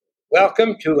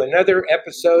Welcome to another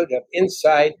episode of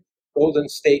Inside Golden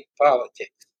State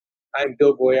Politics. I'm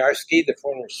Bill Boyarsky, the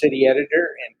former city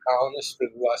editor and columnist for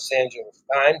the Los Angeles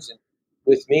Times, and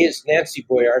with me is Nancy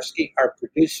Boyarsky, our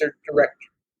producer-director.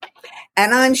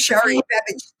 And I'm Sherry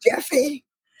Bebbage Jeffy,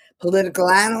 political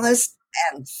analyst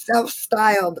and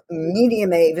self-styled media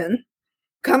maven,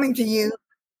 coming to you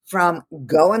from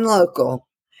Going Local.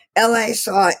 LA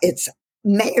saw its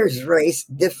mayor's race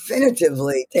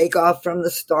definitively take off from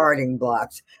the starting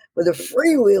blocks with a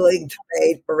freewheeling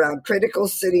debate around critical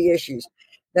city issues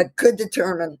that could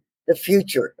determine the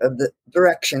future of the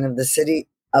direction of the city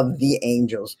of the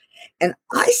Angels. And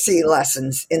I see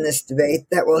lessons in this debate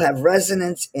that will have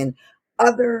resonance in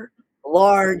other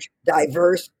large,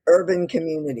 diverse urban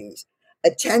communities.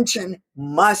 Attention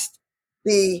must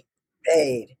be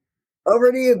paid.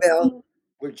 Over to you, Bill.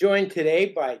 We're joined today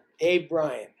by Dave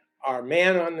Bryan, our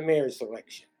man on the mayor's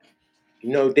election. You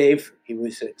know Dave, he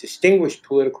was a distinguished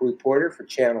political reporter for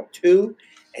Channel 2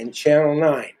 and Channel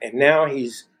 9, and now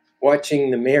he's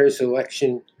watching the mayor's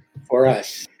election for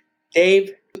us.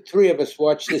 Dave, the three of us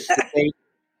watched this debate.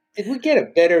 Did we get a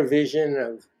better vision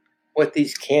of what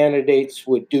these candidates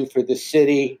would do for the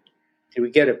city? Did we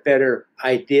get a better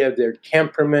idea of their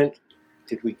temperament?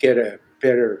 Did we get a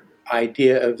better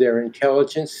idea of their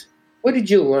intelligence? What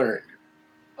did you learn?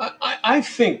 I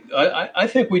think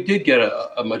we did get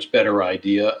a much better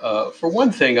idea. For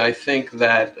one thing, I think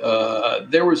that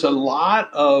there was a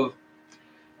lot of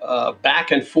back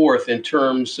and forth in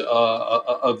terms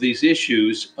of these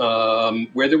issues,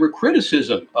 where there were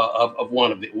criticism of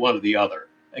one of the other,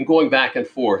 and going back and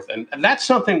forth, and that's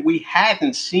something we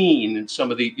hadn't seen in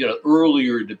some of the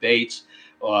earlier debates,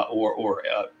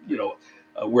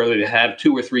 where they had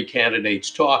two or three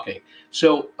candidates talking.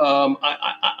 So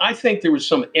I think there was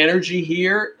some energy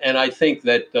here, and I think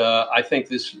that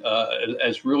this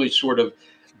has really sort of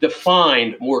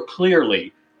defined more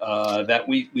clearly that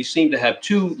we seem to have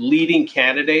two leading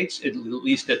candidates, at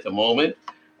least at the moment,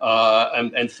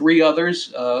 and three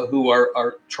others who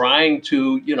are trying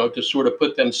to sort of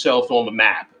put themselves on the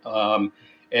map.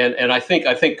 And I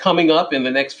think coming up in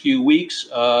the next few weeks,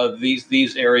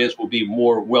 these areas will be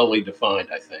more wellly defined,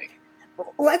 I think.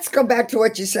 Let's go back to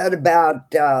what you said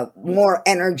about more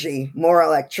energy, more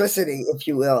electricity, if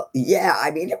you will. Yeah, I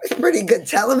mean, it was pretty good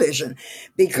television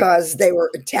because they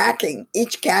were attacking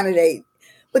each candidate,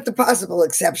 with the possible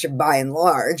exception, by and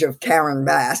large, of Karen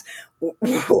Bass,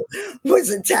 was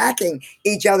attacking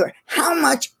each other. How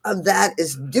much of that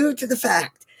is due to the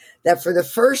fact that for the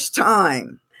first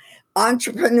time,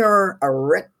 entrepreneur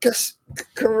Rick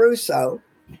Caruso,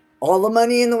 all the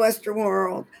money in the Western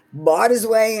world, bought his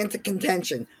way into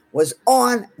contention, was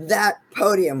on that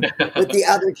podium with the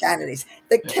other candidates.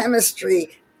 The chemistry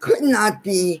could not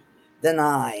be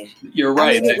denied. You're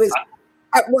right. I mean, it was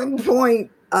at one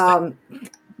point,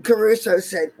 Caruso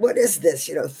said, "What is this?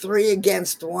 3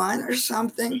 against 1 or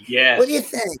something?" Yes. What do you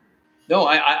think? No,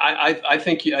 I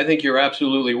think you're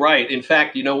absolutely right. In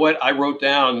fact, you know what? I wrote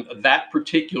down that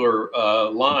particular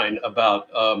line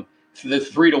about the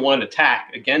 3-1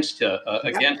 attack against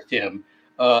him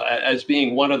as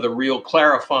being one of the real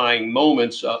clarifying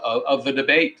moments of the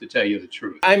debate, to tell you the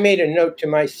truth. I made a note to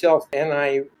myself, and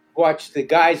I watched the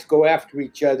guys go after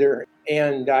each other,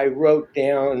 and I wrote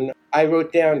down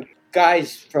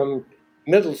guys from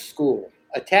middle school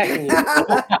attacking each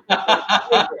other.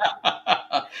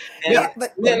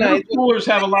 But middle schoolers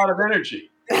have a lot of energy.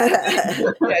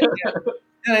 Then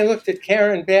I looked at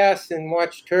Karen Bass and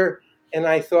watched her, and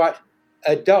I thought,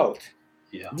 adult.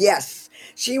 Yeah. Yes,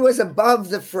 she was above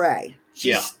the fray.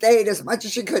 She stayed as much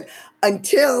as she could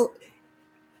until,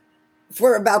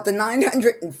 for about the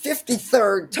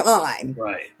 953rd time,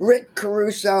 Rick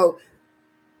Caruso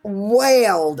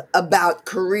wailed about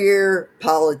career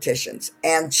politicians.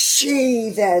 And she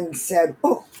then said,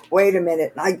 "Oh, wait a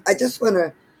minute. I just want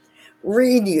to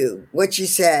read you what she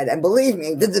said." And believe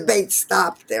me, the debate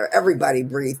stopped there. Everybody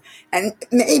breathed. And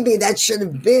maybe that should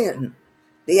have been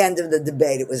the end of the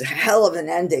debate. It was a hell of an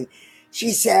ending.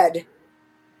 She said,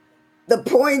 "The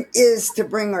point is to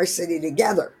bring our city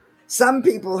together. Some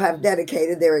people have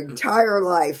dedicated their entire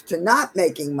life to not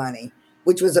making money,"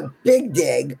 which was a big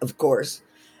dig, of course,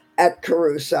 at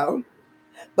Caruso,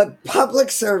 "but public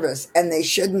service, and they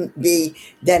shouldn't be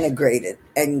denigrated,"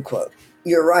 end quote.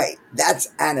 You're right. That's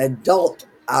an adult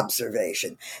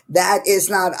observation. That is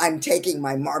not, "I'm taking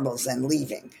my marbles and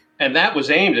leaving." And that was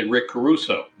aimed at Rick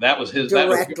Caruso. That was his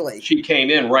directly. She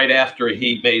came in right after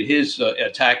he made his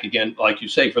attack again, like you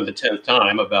say, for the 10th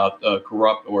time about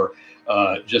corrupt or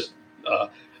just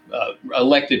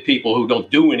elected people who don't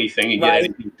do anything and get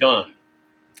anything done.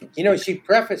 She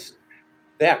prefaced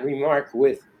that remark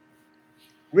with,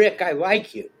 Rick, I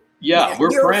like you. Yeah,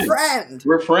 we're You're friends. A friend.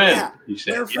 We're friends, yeah, he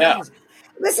said. We're friends.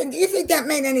 Listen, do you think that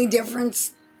made any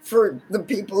difference for the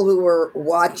people who were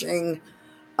watching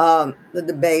the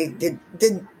debate? Did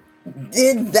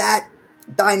that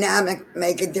dynamic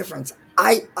make a difference?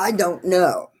 I don't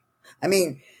know. I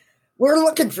mean, we're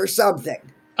looking for something.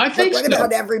 I think what so.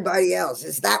 about everybody else?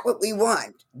 Is that what we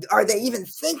want? Are they even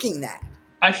thinking that?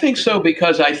 I think so,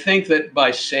 because I think that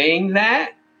by saying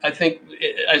that, I think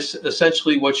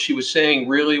essentially what she was saying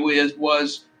really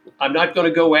was I'm not going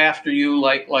to go after you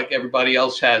like everybody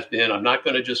else has been. I'm not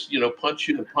going to just, punch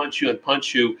you and punch you and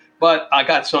punch you. But I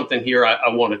got something here I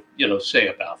want to, say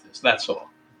about this. That's all.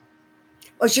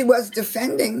 Well, she was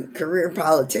defending career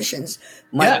politicians.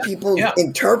 Might people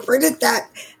interpreted that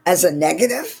as a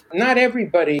negative? Not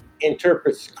everybody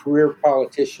interprets career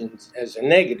politicians as a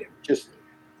negative.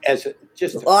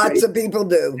 Lots of people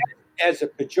do. As a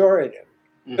pejorative.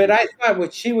 Mm-hmm. But I thought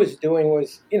what she was doing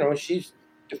was, she's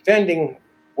defending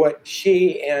what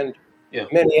she and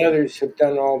many others have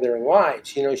done all their lives.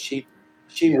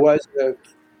 She was a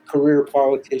career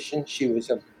politician. She was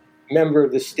a member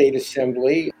of the state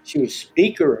assembly. She was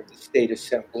speaker of the state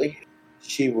assembly.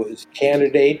 She was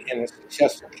candidate and a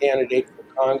successful candidate for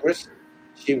Congress.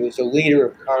 She was a leader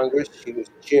of Congress. She was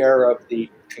chair of the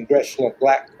Congressional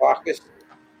Black Caucus.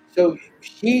 So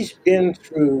she's been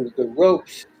through the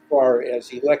ropes as far as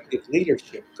elected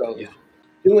leadership goes. Yeah.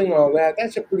 Doing all that,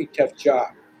 that's a pretty tough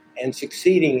job. And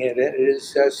succeeding in it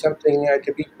is something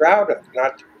to be proud of,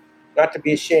 not to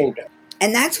be ashamed of.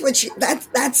 And that's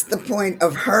that's the point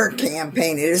of her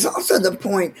campaign. It is also the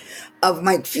point of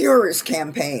Mike Feuer's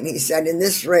campaign. He said in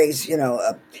this race,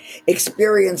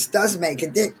 experience does make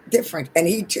it different. And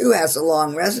he too has a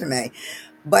long resume.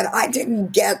 But I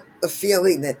didn't get the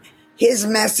feeling that his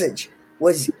message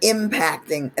was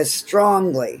impacting as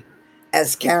strongly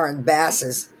as Karen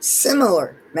Bass's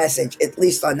similar message, at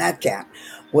least on that count,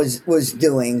 was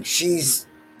doing.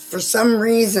 For some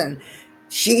reason,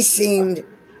 she seemed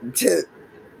to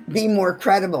be more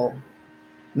credible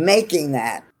making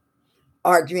that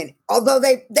argument, although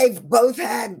they've both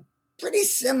had pretty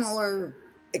similar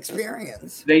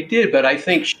experience. They did, but I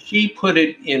think she put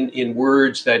it in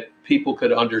words that people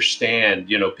could understand,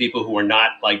 people who are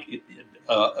not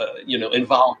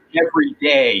involved every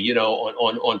day,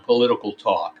 on political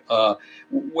talk.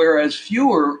 Whereas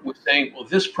Feuer was saying, well,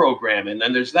 this program, and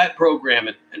then there's that program,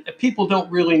 and people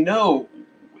don't really know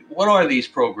what are these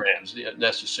programs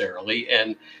necessarily,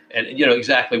 and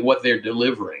exactly what they're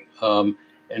delivering.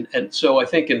 And so I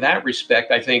think in that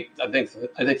respect, I think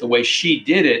the way she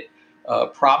did it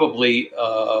probably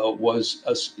was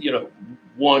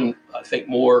one, I think,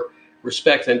 more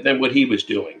respect than what he was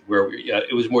doing, where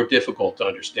it was more difficult to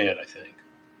understand, I think.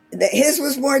 His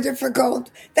was more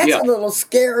difficult. That's a little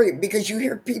scary, because you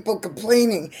hear people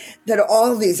complaining that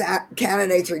all these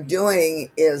candidates are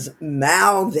doing is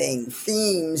mouthing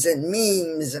themes and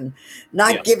memes and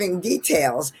not giving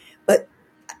details. But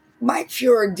Mike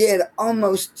Feuer did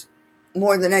almost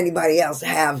more than anybody else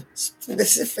have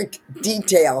specific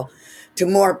detail to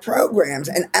more programs.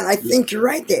 And I think you're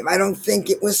right, Dave. I don't think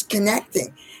it was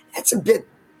connecting. That's a bit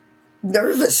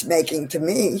nervous making to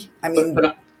me. I mean...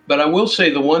 But I will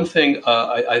say the one thing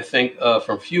I think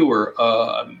from Feuer,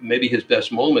 maybe his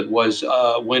best moment was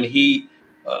when he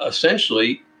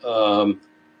essentially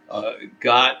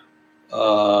got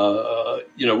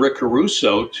Rick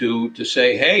Caruso to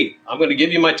say, "Hey, I'm going to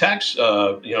give you my tax,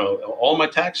 all my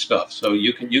tax stuff, so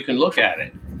you can look at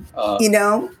it."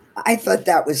 I thought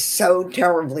that was so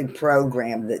terribly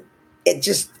programmed that it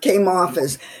just came off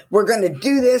as, we're going to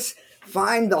do this,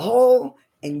 find the hole,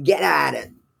 and get at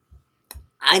it.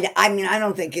 I mean, I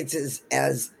don't think it's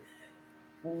as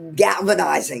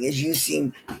galvanizing as you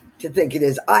seem to think it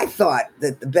is. I thought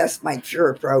that the best Mike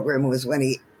Feuer program was when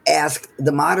he asked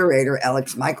the moderator,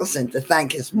 Alex Michelson, to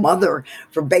thank his mother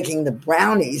for baking the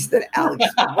brownies that Alex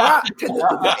brought to the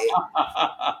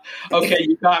debate. Okay,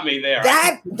 you got me there.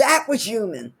 That was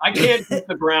human. I can't eat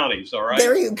the brownies, all right?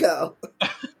 There you go.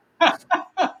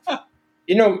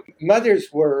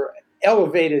 Mothers were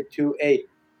elevated to a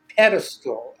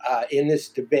pedestal in this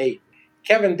debate.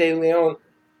 Kevin De Leon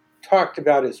talked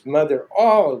about his mother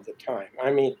all of the time.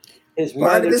 I mean, his part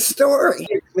mother of his story.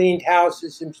 Cleaned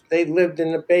houses, and they lived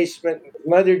in the basement.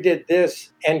 Mother did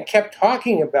this, and kept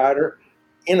talking about her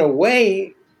in a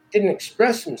way, didn't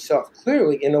express himself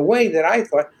clearly, in a way that I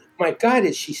thought, my God,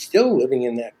 is she still living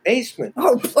in that basement?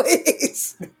 Oh,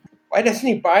 please. Why doesn't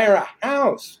he buy her a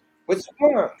house? What's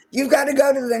wrong? You've got to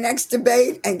go to the next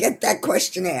debate and get that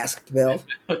question asked, Bill.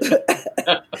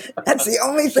 That's the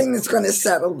only thing that's going to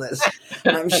settle this,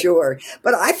 I'm sure.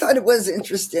 But I thought it was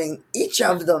interesting. Each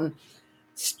of them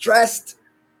stressed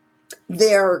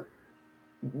the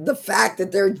fact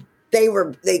that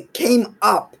they came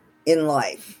up in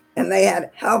life and they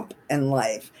had help in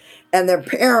life, and their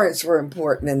parents were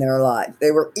important in their life.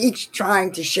 They were each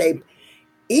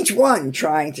one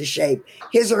trying to shape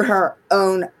his or her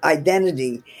own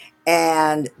identity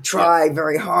and try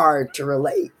very hard to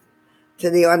relate to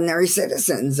the ordinary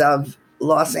citizens of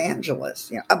Los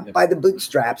Angeles, up by the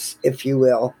bootstraps, if you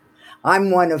will.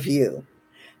 I'm one of you.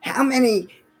 How many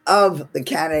of the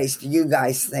candidates do you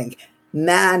guys think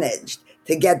managed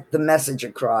to get the message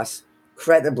across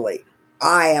credibly?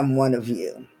 I am one of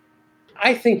you.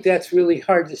 I think that's really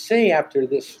hard to say after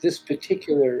this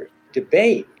particular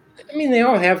debate. I mean, they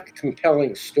all have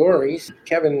compelling stories.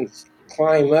 Kevin's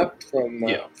climb up from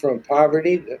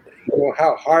poverty,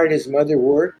 how hard his mother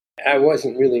worked. I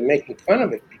wasn't really making fun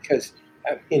of it because,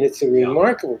 I mean, it's a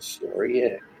remarkable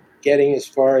story, getting as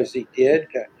far as he did.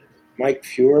 Mike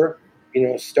Fuhr,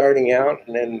 starting out,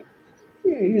 and then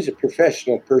he was a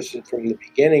professional person from the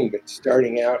beginning, but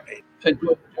starting out. And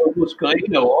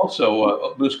Buscaino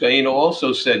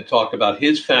also talked about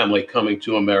his family coming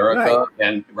to America,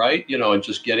 and and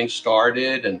just getting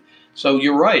started. And so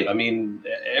you're right. I mean,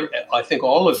 I think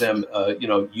all of them,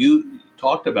 you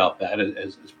talked about that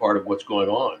as part of what's going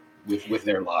on with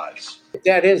their lives.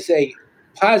 That is a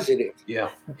positive. Yeah.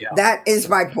 That is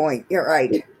my point. You're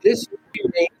right. This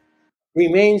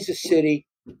remains a city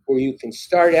where you can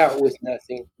start out with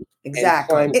nothing.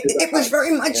 Exactly. It was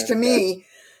very much to me,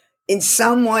 in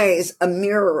some ways, a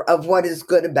mirror of what is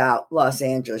good about Los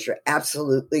Angeles. You're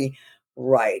absolutely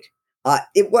right.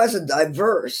 It was a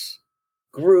diverse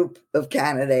group of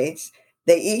candidates.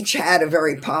 They each had a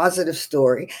very positive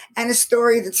story, and a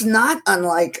story that's not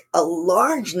unlike a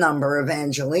large number of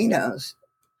Angelenos.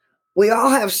 We all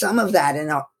have some of that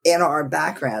in our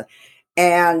background,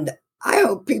 and I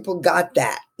hope people got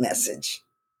that message,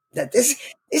 that this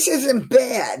isn't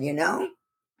bad,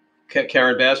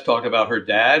 Karen Bass talked about her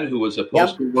dad, who was a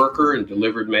postal worker and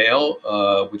delivered mail,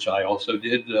 which I also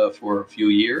did for a few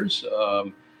years.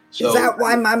 So, is that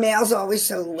why my mail's always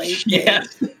so late?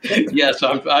 Yes, yes,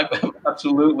 I'm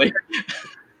absolutely.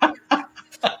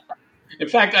 In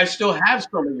fact, I still have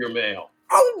some of your mail.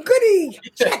 Oh, goody!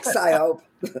 Checks, I hope.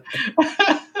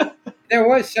 There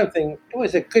was something. It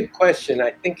was a good question.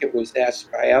 I think it was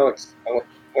asked by Alex,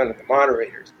 one of the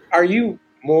moderators. Are you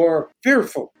more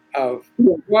fearful of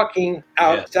walking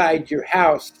outside your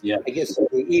house, I guess, in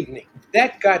the evening?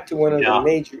 That got to one of the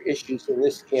major issues in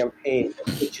this campaign,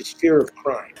 which is fear of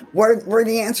crime. Were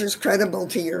the answers credible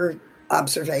to your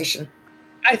observation?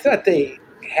 I thought they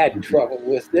had trouble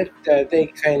with it. They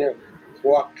kind of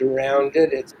walked around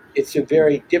it. It's a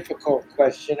very difficult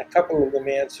question. A couple of them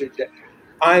answered that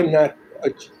I'm not.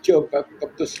 Joe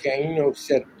Buscaino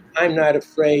said, "I'm not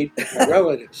afraid. My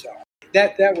relatives are."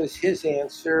 That was his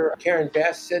answer. Karen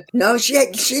Bass said, "No, she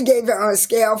gave it on a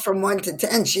scale from 1 to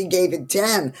 10. She gave it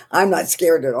 10. I'm not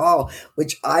scared at all,"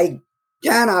 which I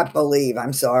cannot believe.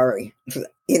 I'm sorry,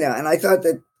 and I thought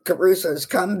that Caruso's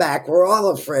comeback, "We're all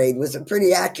afraid," was a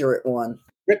pretty accurate one.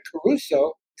 Rick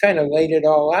Caruso kind of laid it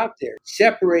all out there,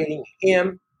 separating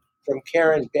him from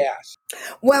Karen Bass.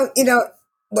 Well,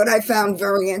 what I found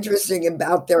very interesting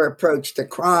about their approach to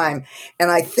crime, and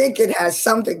I think it has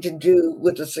something to do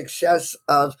with the success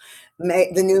of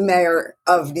the new mayor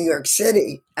of New York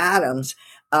City, Adams,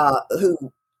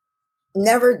 who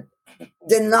never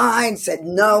denied, said,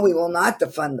 "No, we will not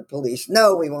defund the police.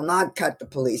 No, we will not cut the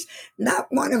police." Not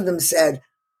one of them said,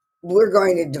 "We're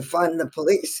going to defund the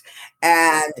police."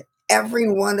 And every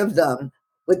one of them,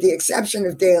 with the exception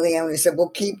of De Leon, he said, "We'll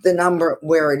keep the number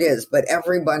where it is," but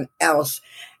everyone else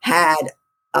had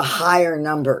a higher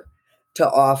number to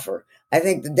offer. I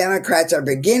think the Democrats are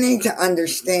beginning to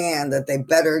understand that they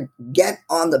better get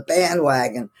on the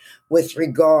bandwagon with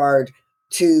regard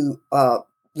to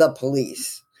the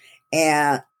police.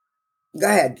 And go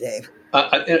ahead, Dave.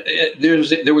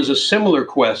 There was a similar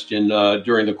question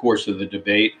during the course of the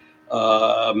debate.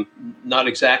 Not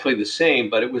exactly the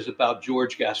same, but it was about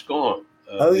George Gascon.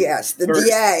 The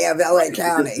DA of LA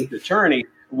County. The attorney.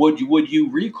 Would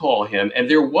you recall him? And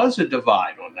there was a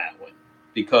divide on that one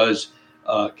because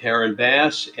Karen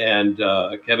Bass and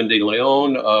Kevin De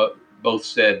Leon both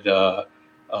said,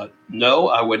 no,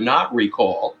 I would not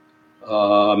recall.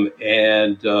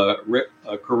 And Rick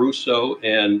Caruso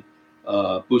and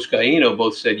Buscaino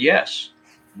both said, yes,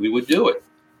 we would do it.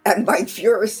 And Mike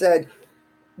Fuhr said,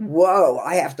 "Whoa,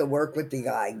 I have to work with the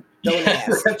guy. Don't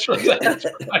ask." That's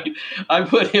right. I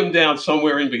put him down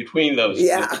somewhere in between those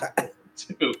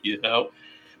two,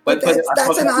 But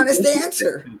that's an honest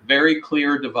answer. Very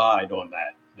clear divide on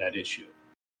that issue.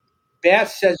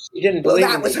 Bass says she didn't Well, believe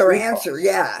that in was these her recalls. answer,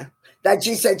 yeah. That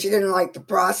she said she didn't like the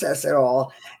process at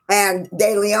all. And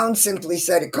De Leon simply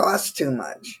said it costs too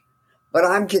much. But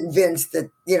I'm convinced that,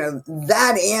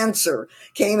 that answer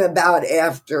came about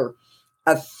after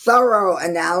a thorough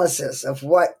analysis of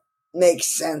what makes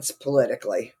sense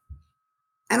politically.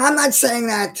 And I'm not saying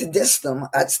that to diss them.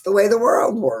 That's the way the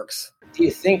world works. Do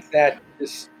you think that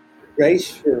this race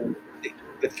for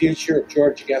the future of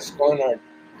George Gascon, our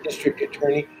district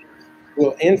attorney,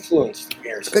 will influence the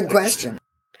mayor's Good question.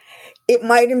 It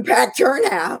might impact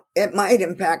turnout.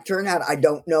 I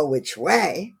don't know which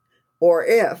way or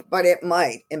if, but it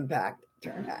might impact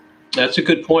turnout. That's a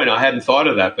good point. I hadn't thought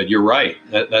of that, but you're right.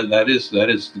 That is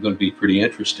going to be pretty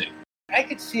interesting. I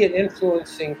could see it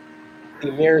influencing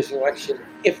the mayor's election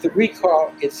if the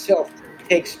recall itself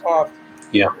takes off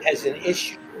as an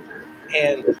issue.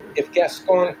 And if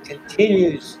Gascon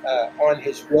continues on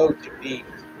his road to be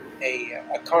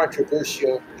a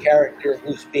controversial character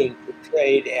who's being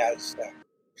portrayed as a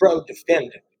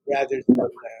pro-defendant rather than a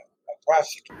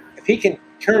prosecutor, if he can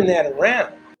turn that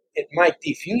around, it might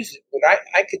defuse it. But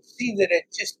I could see that it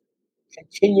just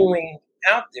continuing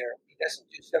out there. He doesn't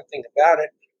do something about it.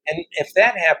 And if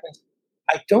that happens,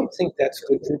 I don't think that's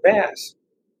good for Bass.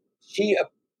 She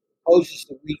opposes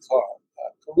the recall.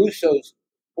 Caruso's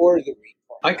for the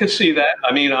recall. I could see that.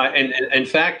 I mean, in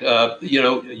fact,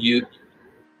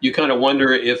 you kind of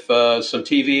wonder if some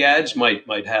TV ads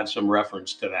might have some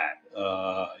reference to that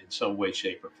in some way,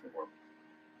 shape, or form.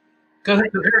 Because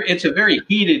it's a very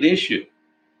heated issue,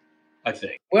 I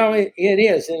think. Well, it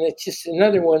is, and it's just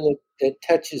another one that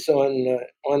touches on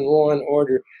law and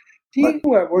order.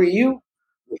 Were you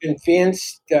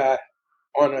convinced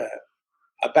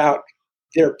about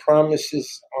their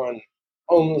promises on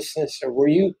homelessness, or were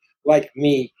you like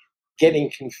me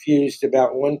getting confused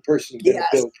about one person going to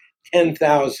build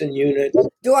 10,000 units?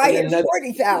 Do I hear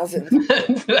 40,000?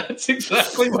 That's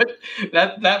exactly what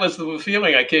that was the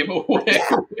feeling I came away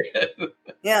with.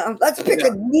 Yeah, let's pick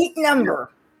a neat number.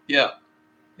 Yeah.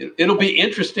 It'll be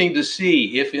interesting to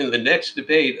see if in the next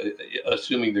debate,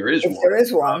 assuming there is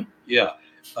one.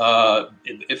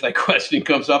 If that question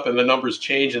comes up and the numbers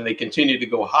change and they continue to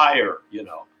go higher,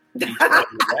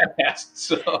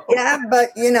 So. Yeah,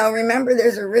 but remember,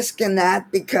 there's a risk in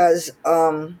that because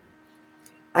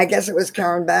I guess it was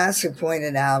Karen Bass who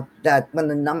pointed out that when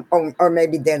the number, or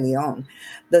maybe De Leon,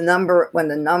 when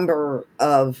the number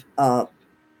of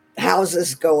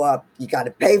houses go up, you got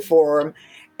to pay for them,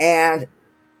 and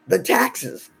the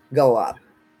taxes go up.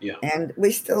 Yeah. And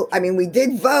we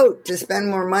did vote to spend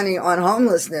more money on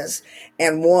homelessness.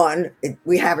 And one,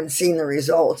 we haven't seen the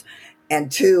results.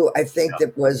 And two, I think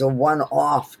that was a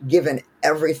one-off given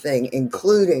everything,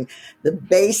 including the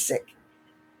basic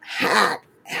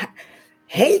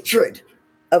hatred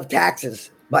of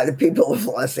taxes by the people of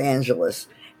Los Angeles.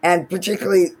 And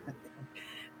particularly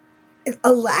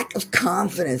a lack of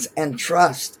confidence and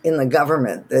trust in the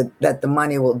government that the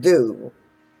money will do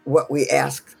what we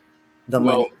ask the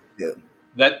money to do.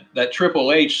 That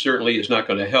Triple H certainly is not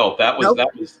going to help. That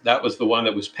was the one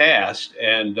that was passed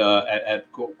and at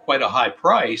quite a high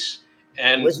price.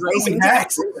 And was raising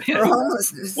taxes for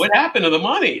homelessness. What happened to the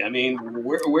money? I mean,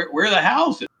 where are the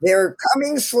houses? They're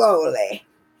coming slowly.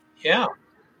 Yeah,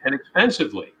 and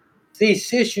expensively.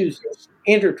 These issues are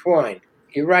intertwined.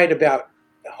 You're right about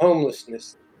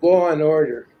homelessness, law and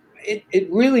order.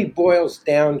 It really boils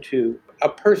down to a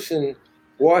person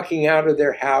walking out of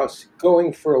their house,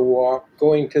 going for a walk,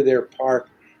 going to their park,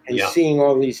 and seeing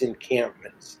all these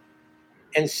encampments,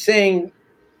 and saying,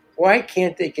 why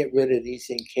can't they get rid of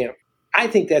these encampments? I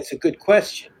think that's a good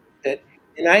question.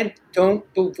 And I don't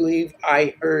believe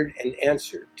I heard an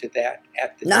answer to that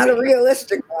at the time. Not a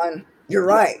realistic one. You're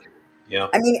right. Yeah.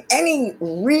 I mean, any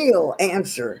real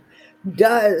answer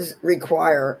does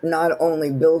require not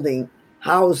only building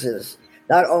houses,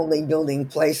 not only building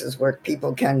places where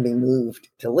people can be moved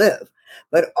to live,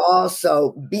 but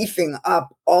also beefing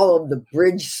up all of the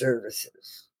bridge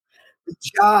services, the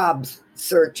jobs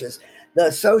searches,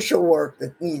 the social work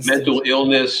that needs mental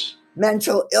illness,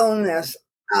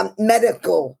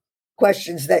 medical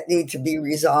questions that need to be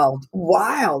resolved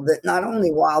not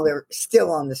only while they're still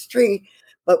on the street,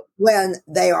 but when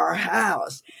they are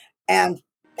housed. And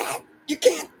you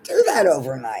can't do that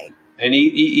overnight. And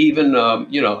even,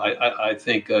 I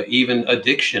think even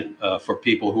addiction for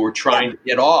people who are trying to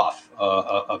get off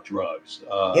of drugs.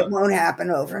 It won't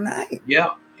happen overnight.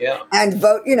 Yeah. And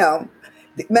vote,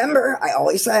 remember, I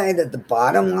always say that the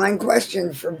bottom line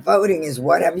question for voting is,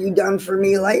 what have you done for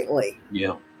me lately?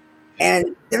 Yeah.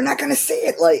 And they're not going to see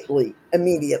it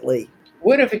immediately.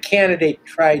 What if a candidate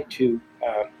tried to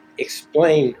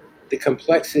explain the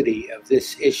complexity of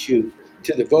this issue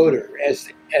to the voter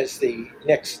as the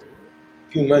next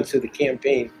few months of the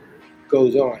campaign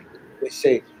goes on. They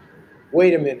say,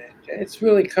 wait a minute, it's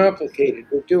really complicated.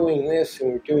 We're doing this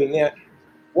and we're doing that.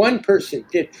 One person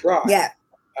did try,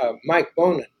 Mike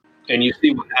Bonin. And you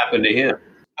see what happened to him.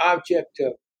 Object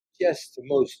of just the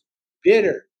most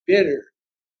bitter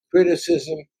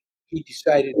criticism, he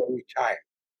decided to retire.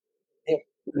 And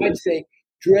I'd say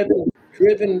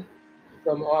driven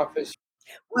from office.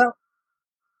 Well,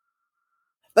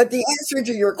 but the answer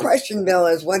to your question, Bill,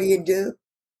 is what do?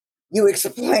 You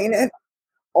explain it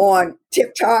on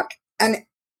TikTok and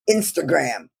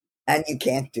Instagram, and you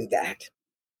can't do that.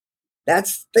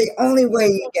 That's the only way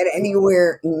you get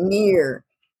anywhere near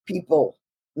people,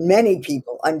 many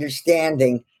people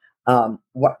understanding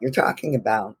what you're talking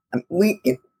about.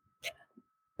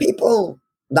 People,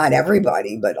 not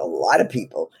everybody, but a lot of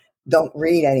people don't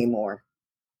read anymore.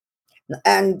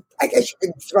 And I guess you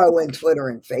could throw in Twitter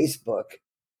and Facebook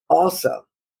also.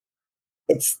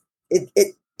 It's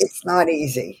not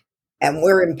easy, and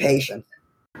we're impatient.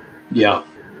 Yeah.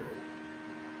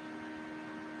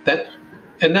 That's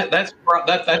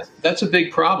a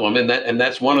big problem, and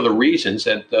that's one of the reasons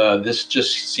that this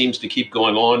just seems to keep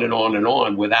going on and on and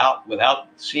on without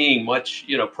seeing much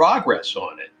progress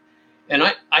on it. And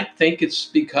I think it's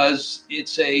because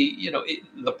it's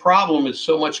the problem is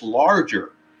so much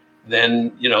larger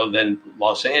than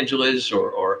Los Angeles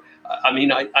or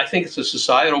I think it's a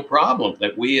societal problem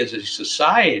that we as a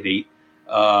society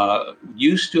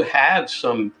used to have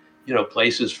some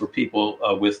places for people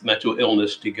with mental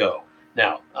illness to go.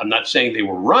 Now, I'm not saying they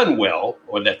were run well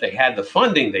or that they had the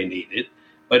funding they needed,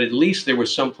 but at least there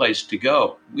was some place to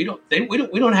go. We don't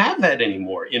have that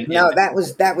anymore.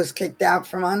 That was kicked out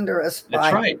from under us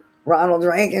by Ronald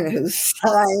Reagan, who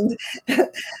signed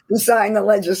the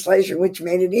legislation which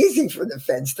made it easy for the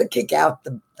feds to kick out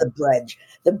the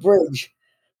bridge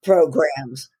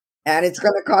programs, and it's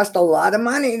going to cost a lot of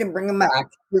money to bring them back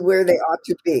to where they ought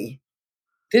to be.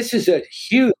 This is a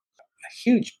huge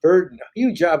burden, a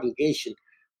huge obligation.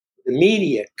 The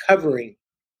media covering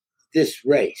this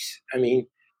race. I mean,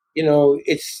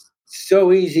 it's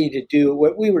so easy to do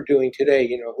what we were doing today.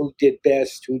 Who did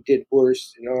best, who did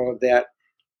worst, and all of that.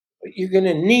 But you're going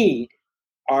to need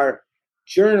our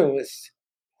journalists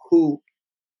who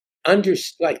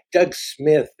like Doug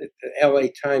Smith at the LA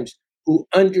Times, who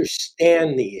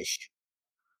understand the issue.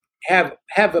 Have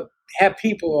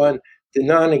people on the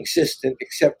non-existent,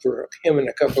 except for him and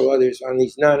a couple others on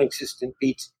these non-existent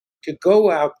beats, to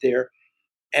go out there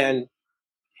and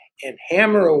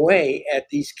hammer away at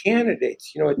these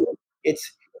candidates.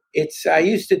 It's I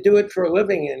used to do it for a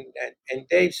living, and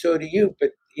Dave, so do you.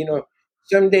 But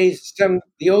some days,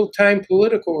 the old time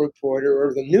political reporter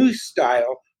or the news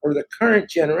style or the current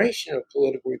generation of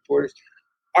political reporters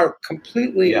are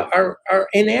completely are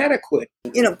inadequate.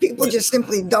 People just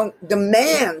simply don't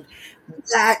demand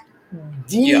that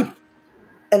deep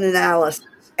an analysis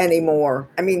anymore.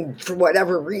 I mean, for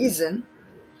whatever reason.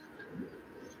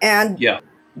 And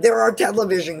there are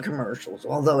television commercials,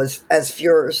 although as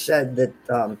Fuhrer said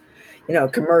that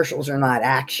commercials are not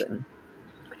action.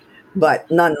 But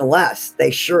nonetheless,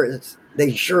 they sure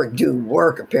do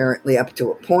work, apparently, up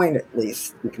to a point at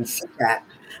least. You can see that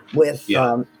with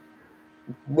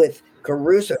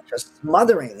Caruso just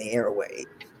smothering the airwaves.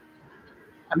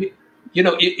 I mean,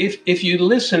 if you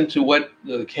listen to what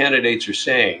the candidates are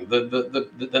saying,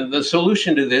 the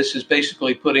solution to this is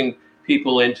basically putting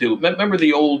people into. Remember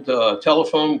the old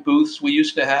telephone booths we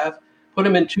used to have? Put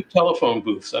them in 2 telephone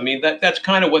booths. I mean, that's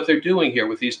kind of what they're doing here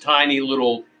with these tiny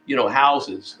little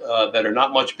houses that are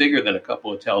not much bigger than a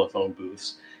couple of telephone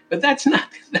booths. But that's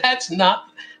not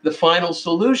the final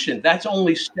solution. That's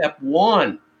only step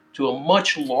one to a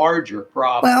much larger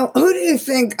problem. Well, who do you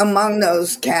think among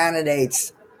those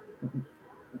candidates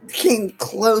came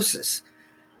closest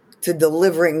to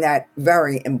delivering that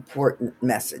very important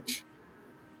message?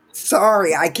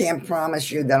 Sorry, I can't promise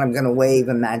you that I'm going to wave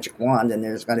a magic wand and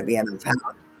there's going to be enough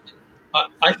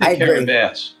help. I think Karen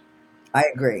Bass. I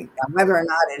agree. Now, whether or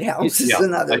not it helps is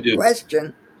another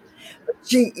question. But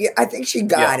I think she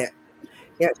got it.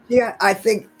 I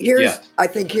think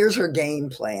here's her game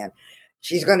plan.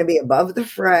 She's going to be above the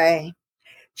fray.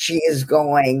 She is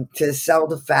going to sell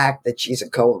the fact that she's a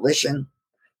coalition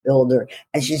builder,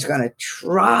 and she's going to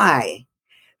try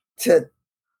to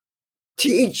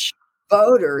teach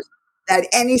voters that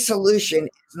any solution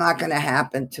is not going to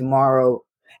happen tomorrow.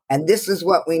 And this is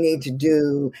what we need to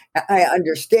do. I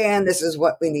understand this is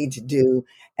what we need to do.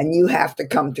 And you have to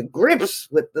come to grips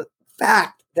with the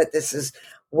fact that this is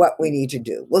what we need to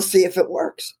do. We'll see if it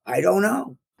works. I don't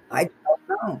know.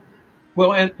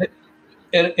 Well, and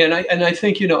I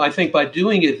think, I think by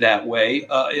doing it that way,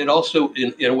 it also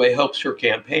in a way helps her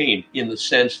campaign in the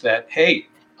sense that, hey,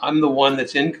 I'm the one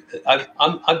that's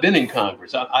I've been in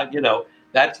Congress.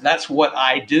 That's what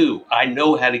I do. I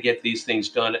know how to get these things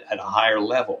done at a higher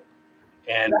level,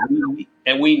 and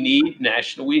we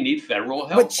need federal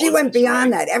help. But she went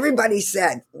beyond that. Everybody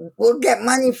said, we'll get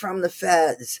money from the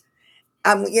feds.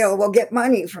 We'll get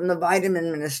money from the Biden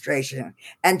administration.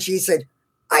 And she said,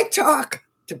 I talk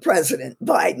to President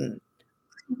Biden.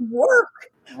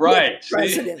 Work with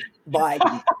President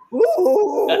Biden.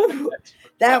 Ooh,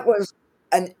 that was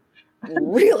a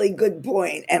really good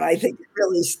point. And I think it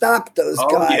really stopped those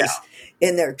guys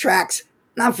in their tracks,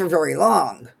 not for very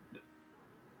long.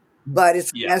 But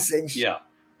it's a message. Yeah.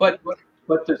 But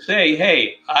to say,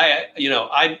 hey, I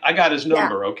got his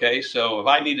number, okay? So if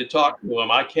I need to talk to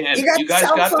him, I can. You guys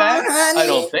got that? Honey? I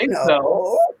don't think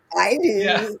so. I do.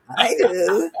 Yeah. I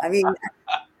do. I mean,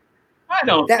 I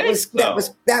don't think so.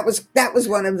 That was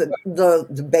one of the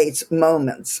debate's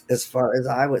moments, as far as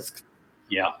I was.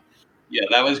 Yeah,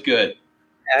 that was good.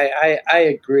 I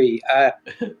agree.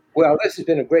 Well, this has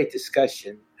been a great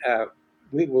discussion.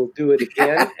 We will do it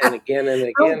again and again and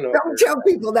again. Don't tell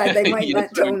people that. They might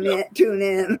not tune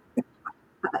in.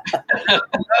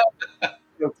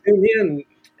 They'll tune in.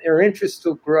 Their interest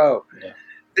will grow. Yeah.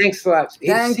 Thanks a lot.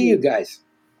 See you guys.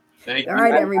 Thank you. All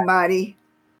right, everybody.